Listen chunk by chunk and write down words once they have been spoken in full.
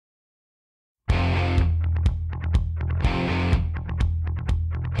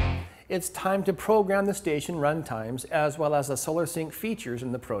it's time to program the station run times as well as the SolarSync features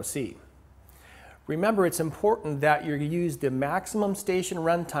in the Pro C. Remember, it's important that you use the maximum station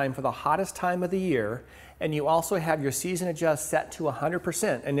runtime for the hottest time of the year, and you also have your season adjust set to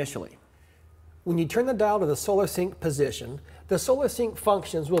 100% initially. When you turn the dial to the SolarSync position, the SolarSync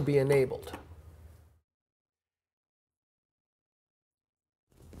functions will be enabled.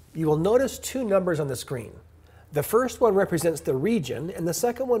 You will notice two numbers on the screen. The first one represents the region, and the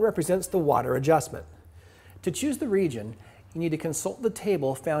second one represents the water adjustment. To choose the region, you need to consult the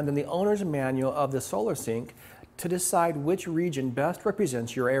table found in the owner's manual of the SolarSync to decide which region best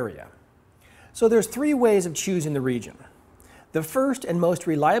represents your area. So there's three ways of choosing the region. The first and most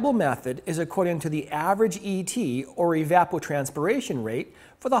reliable method is according to the average ET, or evapotranspiration rate,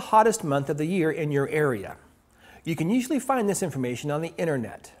 for the hottest month of the year in your area. You can usually find this information on the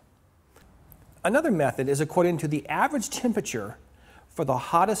internet. Another method is according to the average temperature for the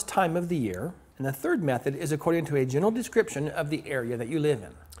hottest time of the year, and the third method is according to a general description of the area that you live in.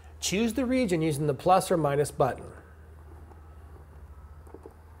 Choose the region using the plus or minus button.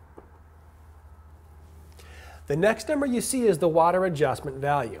 The next number you see is the water adjustment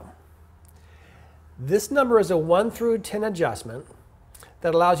value. This number is a 1 through 10 adjustment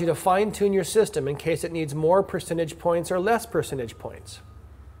that allows you to fine-tune your system in case it needs more percentage points or less percentage points.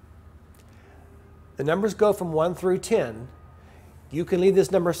 The numbers go from 1 through 10. You can leave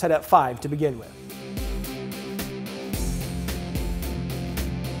this number set at 5 to begin with.